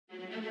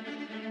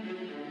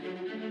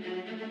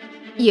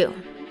You.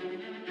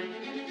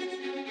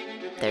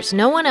 There's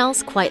no one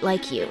else quite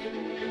like you.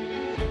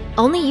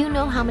 Only you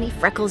know how many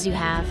freckles you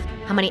have,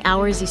 how many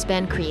hours you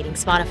spend creating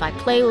Spotify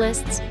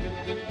playlists,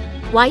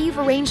 why you've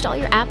arranged all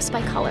your apps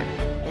by color,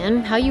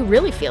 and how you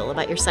really feel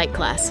about your psych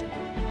class.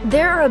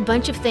 There are a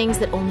bunch of things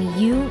that only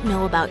you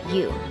know about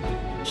you.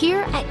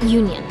 Here at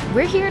YOUnion,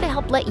 we're here to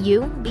help let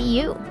you be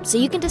you, so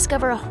you can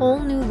discover a whole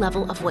new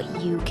level of what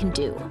you can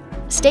do.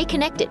 Stay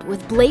connected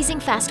with blazing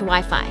fast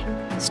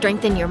Wi-Fi.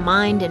 Strengthen your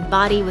mind and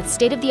body with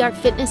state-of-the-art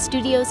fitness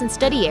studios and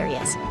study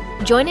areas.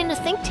 Join in a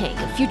think tank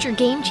of future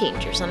game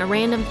changers on a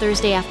random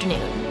Thursday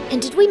afternoon.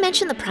 And did we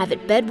mention the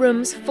private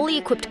bedrooms, fully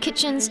equipped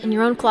kitchens, and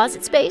your own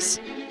closet space?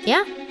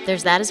 Yeah,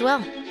 there's that as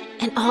well.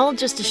 And all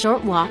just a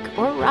short walk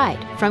or ride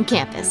from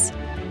campus.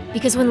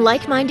 Because when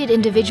like-minded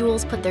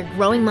individuals put their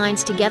growing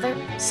minds together,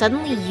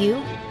 suddenly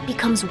you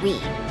becomes we.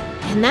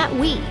 And that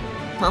we,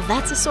 well,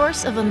 that's a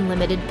source of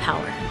unlimited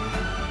power.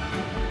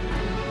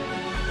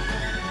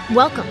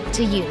 Welcome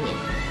to YOUnion.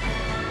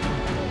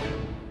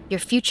 Your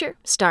future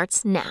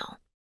starts now.